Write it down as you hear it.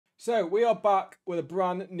So we are back with a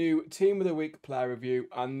brand new Team of the Week player review,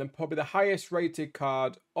 and then probably the highest rated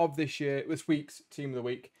card of this week's Team of the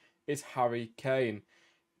Week is Harry Kane.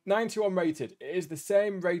 91 rated. It is the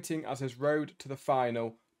same rating as his Road to the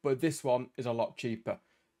Final, but this one is a lot cheaper.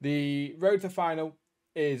 The Road to the Final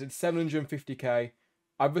is at 750k.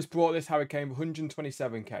 I've just brought this Harry Kane for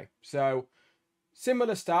 127k. So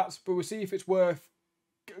similar stats, but we'll see if it's worth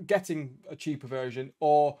getting a cheaper version,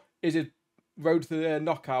 or is it Road to the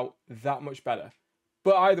knockout that much better.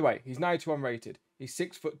 But either way, he's 91 rated. He's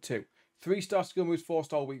 6'2", 3-star skill moves,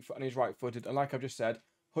 4-star weak foot, and he's right-footed. And like I've just said,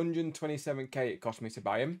 127k it cost me to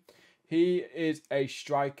buy him. He is a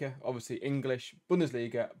striker, obviously English,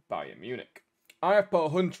 Bundesliga, Bayern Munich. I have put a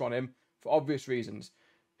hunter on him for obvious reasons.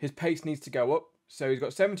 His pace needs to go up, so he's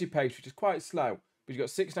got 70 pace, which is quite slow, but he's got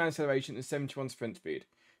 69 acceleration and 71 sprint speed.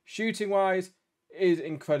 Shooting-wise, is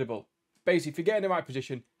incredible. Basically, if you get in the right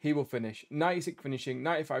position, he will finish. 96 finishing,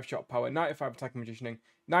 95 shot power, 95 attacking positioning,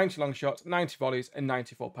 90 long shots, 90 volleys, and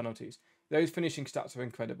 94 penalties. Those finishing stats are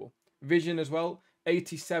incredible. Vision as well,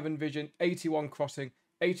 87 vision, 81 crossing,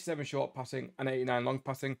 87 short passing, and 89 long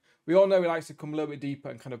passing. We all know he likes to come a little bit deeper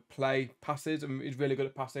and kind of play passes, and he's really good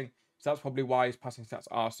at passing. So that's probably why his passing stats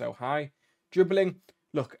are so high. Dribbling,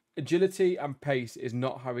 look, agility and pace is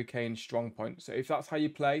not Harry Kane's strong point. So if that's how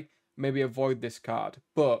you play, maybe avoid this card.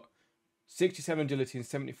 But 67 agility and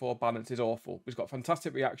 74 balance is awful. He's got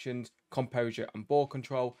fantastic reactions, composure, and ball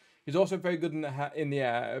control. He's also very good in the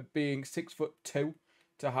air, being 6'2",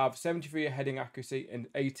 to have 73 heading accuracy and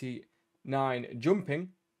 89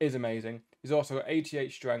 jumping is amazing. He's also got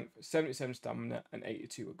 88 strength, 77 stamina, and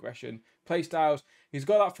 82 aggression. Play styles, he's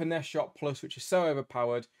got that finesse shot plus, which is so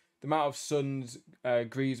overpowered. The amount of Sons,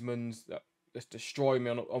 Griezmanns that just destroy me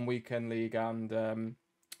on weekend league and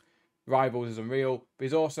rivals is unreal, but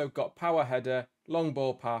he's also got power header, long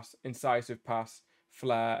ball pass, incisive pass,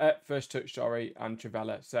 flair, first touch, and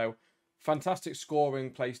trivela. So fantastic scoring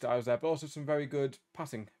play styles there, but also some very good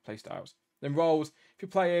passing play styles. Then roles, if you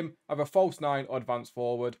play him, either false 9 or advanced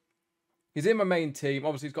forward. He's in my main team.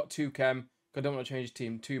 Obviously, he's got 2 chem, because I don't want to change his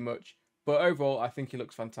team too much. But overall, I think he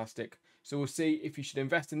looks fantastic. So we'll see if you should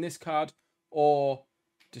invest in this card or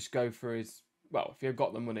just go for his, well, if you've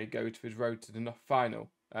got the money, go to his Road to the Final.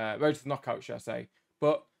 Road to the knockout, shall I say.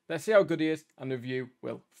 But let's see how good he is, and the review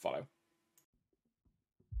will follow.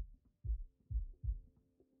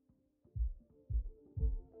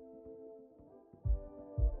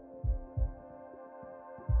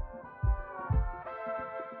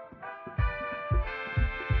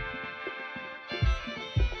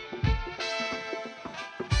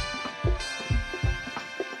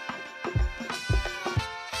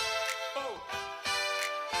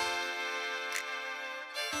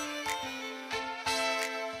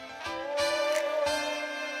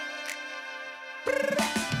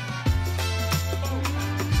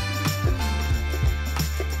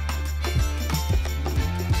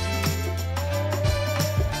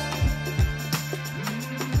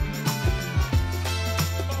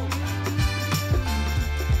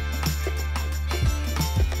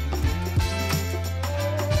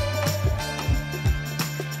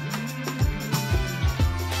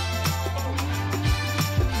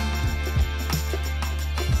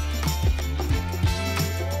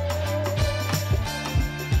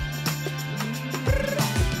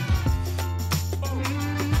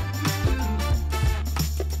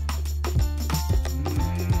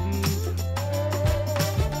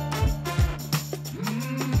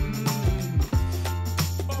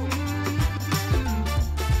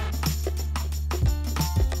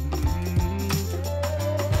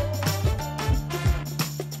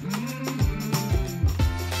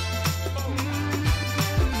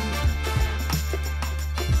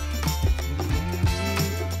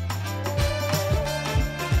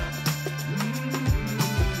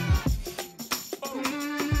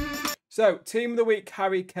 So, Team of the Week,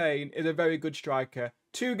 Harry Kane is a very good striker.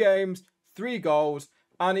 2 games, 3 goals,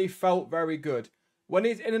 and he felt very good. When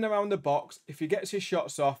he's in and around the box, if he gets his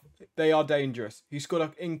shots off, they are dangerous. He scored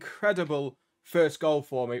an incredible first goal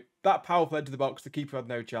for me. That powerful head to the box, the keeper had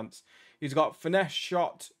no chance. He's got finesse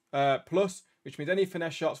shot plus, which means any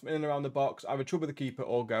finesse shots from in and around the box either trouble the keeper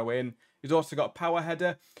or go in. He's also got power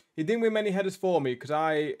header. He didn't win many headers for me because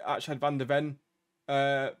I actually had Van der Ven,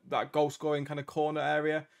 that goal scoring kind of corner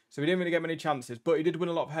area. So he didn't really get many chances, but he did win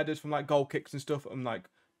a lot of headers from like goal kicks and stuff and like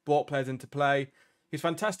brought players into play. He's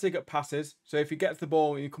fantastic at passes. So if he gets the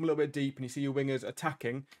ball and you come a little bit deep and you see your wingers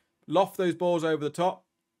attacking, loft those balls over the top.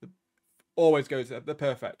 Always goes, they're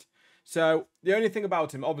perfect. So the only thing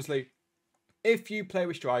about him, obviously, if you play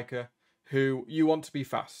with striker who you want to be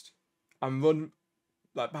fast and run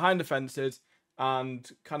like behind the fences and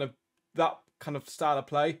kind of that kind of style of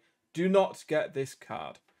play, do not get this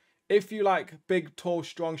card. If you like big, tall,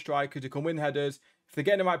 strong strikers who can win headers, if they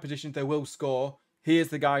get in the right positions, they will score. He is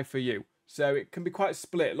the guy for you. So it can be quite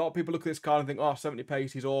split. A lot of people look at this card and think, oh, 70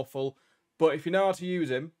 pace, he's awful. But if you know how to use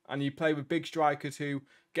him and you play with big strikers who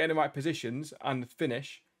get in the right positions and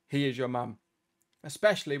finish, he is your man.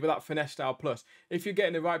 Especially with that finesse style plus. If you get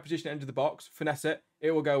in the right position at the end of the box, finesse it,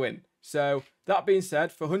 it will go in. So that being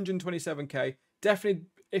said, for 127k, definitely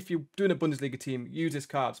if you're doing a Bundesliga team, use this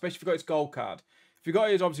card, especially if you've got its gold card. If you've got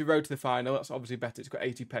his obviously road to the final, that's obviously better. It's got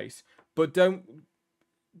 80 pace. But don't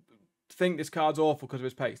think this card's awful because of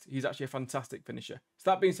his pace. He's actually a fantastic finisher.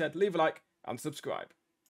 So that being said, leave a like and subscribe.